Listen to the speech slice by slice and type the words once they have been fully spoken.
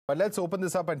But let's open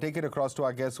this up and take it across to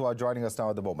our guests who are joining us now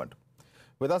at the moment.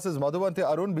 With us is Madhuvante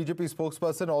Arun, BJP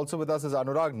spokesperson. Also with us is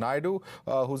Anurag Naidu,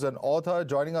 who's an author.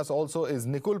 Joining us also is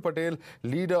Nikul Patel,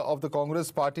 leader of the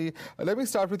Congress party. Let me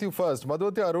start with you first.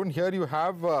 Madhuvante Arun, here you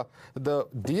have the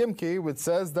DMK, which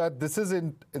says that this is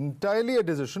entirely a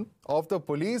decision of the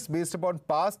police based upon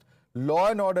past law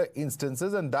and order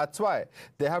instances, and that's why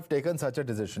they have taken such a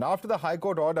decision. After the High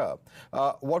Court order,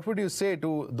 what would you say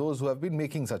to those who have been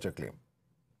making such a claim?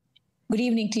 Good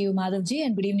evening to you, Madhavji,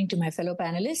 and good evening to my fellow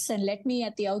panelists. And let me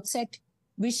at the outset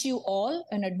wish you all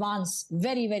in advance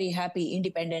very, very happy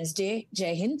Independence Day.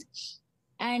 Jai Hind.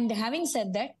 And having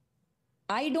said that,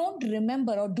 I don't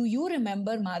remember, or do you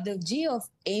remember, Madhavji, of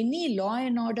any law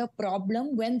and order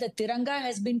problem when the Tiranga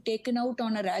has been taken out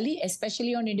on a rally,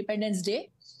 especially on Independence Day?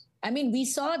 I mean, we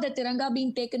saw the Tiranga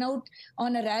being taken out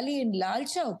on a rally in Lal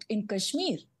Chowk in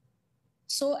Kashmir.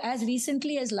 So as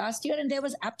recently as last year, and there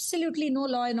was absolutely no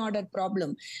law and order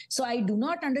problem. So I do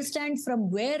not understand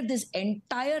from where this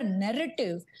entire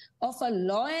narrative of a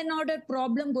law and order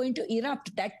problem going to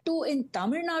erupt, that too in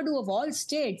Tamil Nadu of all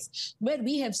states, where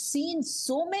we have seen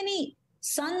so many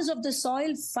sons of the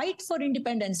soil fight for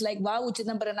independence, like Vavu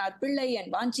Chidambaranath Pillai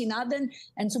and Vanchinathan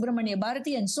and Subramania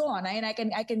Bharati and so on. And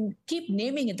I can keep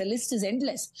naming it. The list is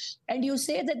endless. And you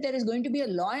say that there is going to be a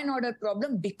law and order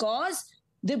problem because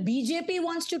the BJP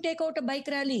wants to take out a bike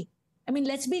rally. I mean,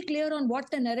 let's be clear on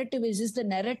what the narrative is. Is the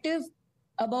narrative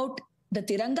about the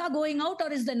Tiranga going out,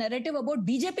 or is the narrative about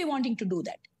BJP wanting to do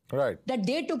that? Right. That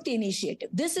they took the initiative.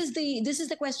 This is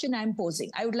the question I'm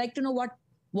posing. I would like to know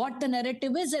what the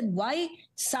narrative is and why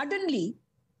suddenly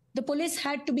the police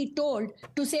had to be told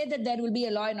to say that there will be a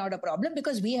law and order problem,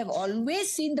 because we have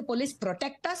always seen the police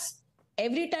protect us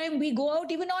every time we go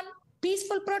out, even on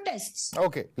peaceful protests.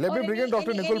 Okay, let me bring in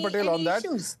Dr. Nikul Patel on that.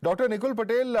 Issues. Dr. Nikul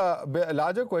Patel, a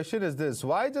larger question is this.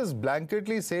 Why just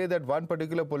blanketly say that one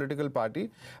particular political party,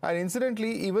 and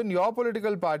incidentally, even your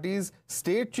political party's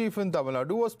state chief in Tamil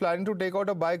Nadu was planning to take out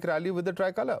a bike rally with the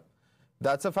tricolour?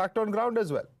 That's a fact on ground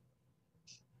as well.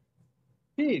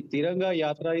 See, Tiranga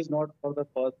Yatra is not for the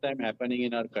first time happening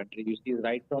in our country. You see,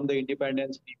 right from the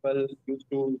independence, people used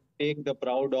to take the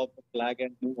proud of the flag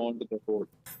and move on to the road.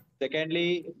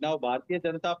 Secondly, now Bharatiya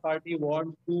Janata Party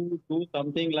wants to do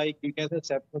something like, you can say,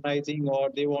 saffronizing,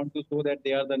 or they want to show that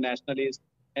they are the nationalists,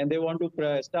 and they want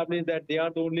to establish that they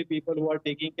are the only people who are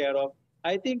taking care of.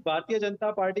 I think Bharatiya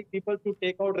Janata Party people should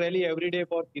take out rally every day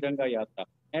for Tiranga Yatra.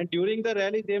 And during the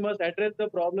rally, they must address the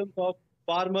problems of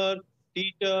farmers,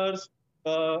 teachers,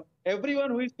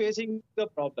 everyone who is facing the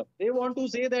problem. They want to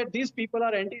say that these people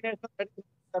are anti-national. That is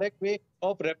the correct way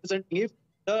of representing. If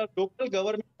the local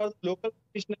government or the local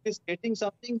commissioner is stating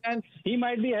something, and he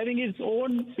might be having his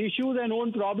own issues and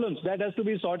own problems that has to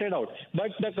be sorted out.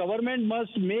 But the government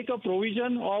must make a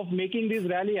provision of making this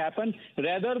rally happen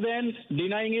rather than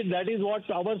denying it. That is what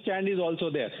our stand is also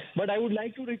there. But I would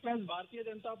like to request Bharatiya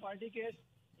Janata Party case,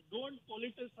 don't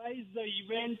politicize the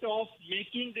event of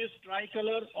making this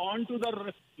tricolour onto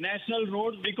the national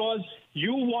roads, because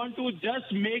you want to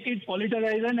just make it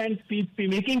politicized and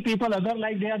making people other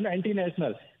like they are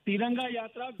anti-national. Tiranga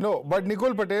Yatra... No, but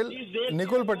Nikul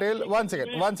Patel, one second.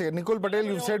 Nikul Patel,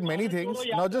 you've said many things.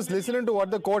 Now just listen to what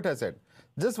the court has said.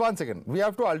 Just 1 second. We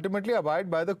have to ultimately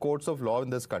abide by the courts of law in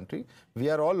this country. We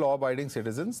are all law-abiding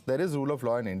citizens. There is rule of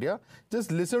law in India. Just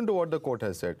listen to what the court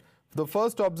has said. The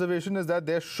first observation is that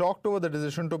they're shocked over the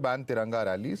decision to ban Tiranga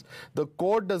rallies. The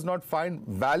court does not find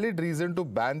valid reason to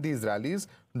ban these rallies.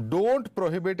 Don't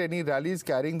prohibit any rallies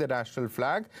carrying the national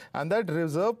flag, and that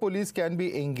reserve police can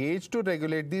be engaged to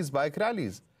regulate these bike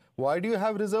rallies. Why do you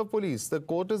have reserve police? The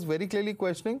court is very clearly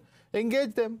questioning.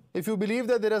 Engage them if you believe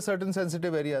that there are certain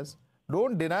sensitive areas.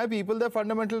 Don't deny people their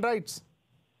fundamental rights.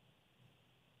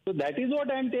 So that is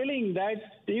what I am telling, that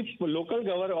if local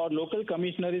governor or local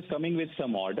commissioner is coming with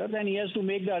some order, then he has to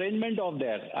make the arrangement of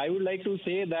that. I would like to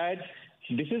say that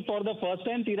this is for the first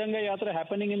time Tiranga Yatra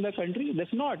happening in the country.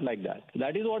 That's not like that.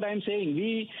 That is what I am saying.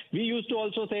 We used to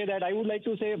also say that. I would like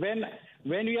to say when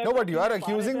we are... No, but you are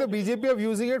accusing the BJP of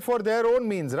using it for their own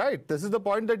means, right? This is the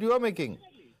point that you are making.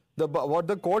 What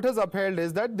the court has upheld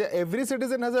is that every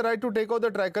citizen has a right to take out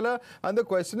the tricolour, and the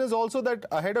question is also that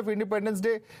ahead of Independence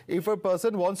Day, if a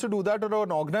person wants to do that or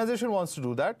an organization wants to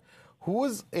do that, who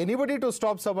is anybody to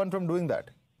stop someone from doing that?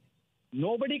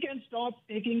 Nobody can stop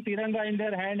taking Tiranga in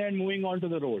their hand and moving on to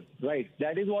the road. Right.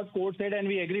 That is what court said, and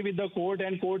we agree with the court,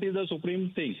 and court is the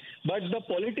supreme thing. But the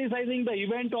politicizing the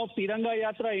event of Tiranga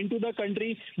Yatra into the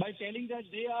country by telling that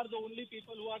they are the only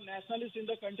people who are nationalists in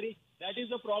the country, that is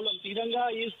the problem. Tiranga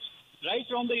is right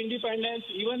from the independence.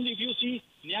 Even if you see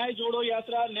Nyay Jodo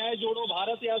Yatra, Nyay Jodo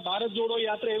Bharat Jodo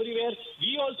Yatra everywhere,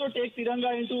 we also take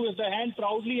Tiranga into the hand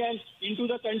proudly and into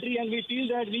the country, and we feel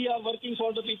that we are working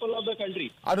for the people of the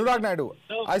country. Anurag Naidu,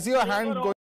 I see your hand going.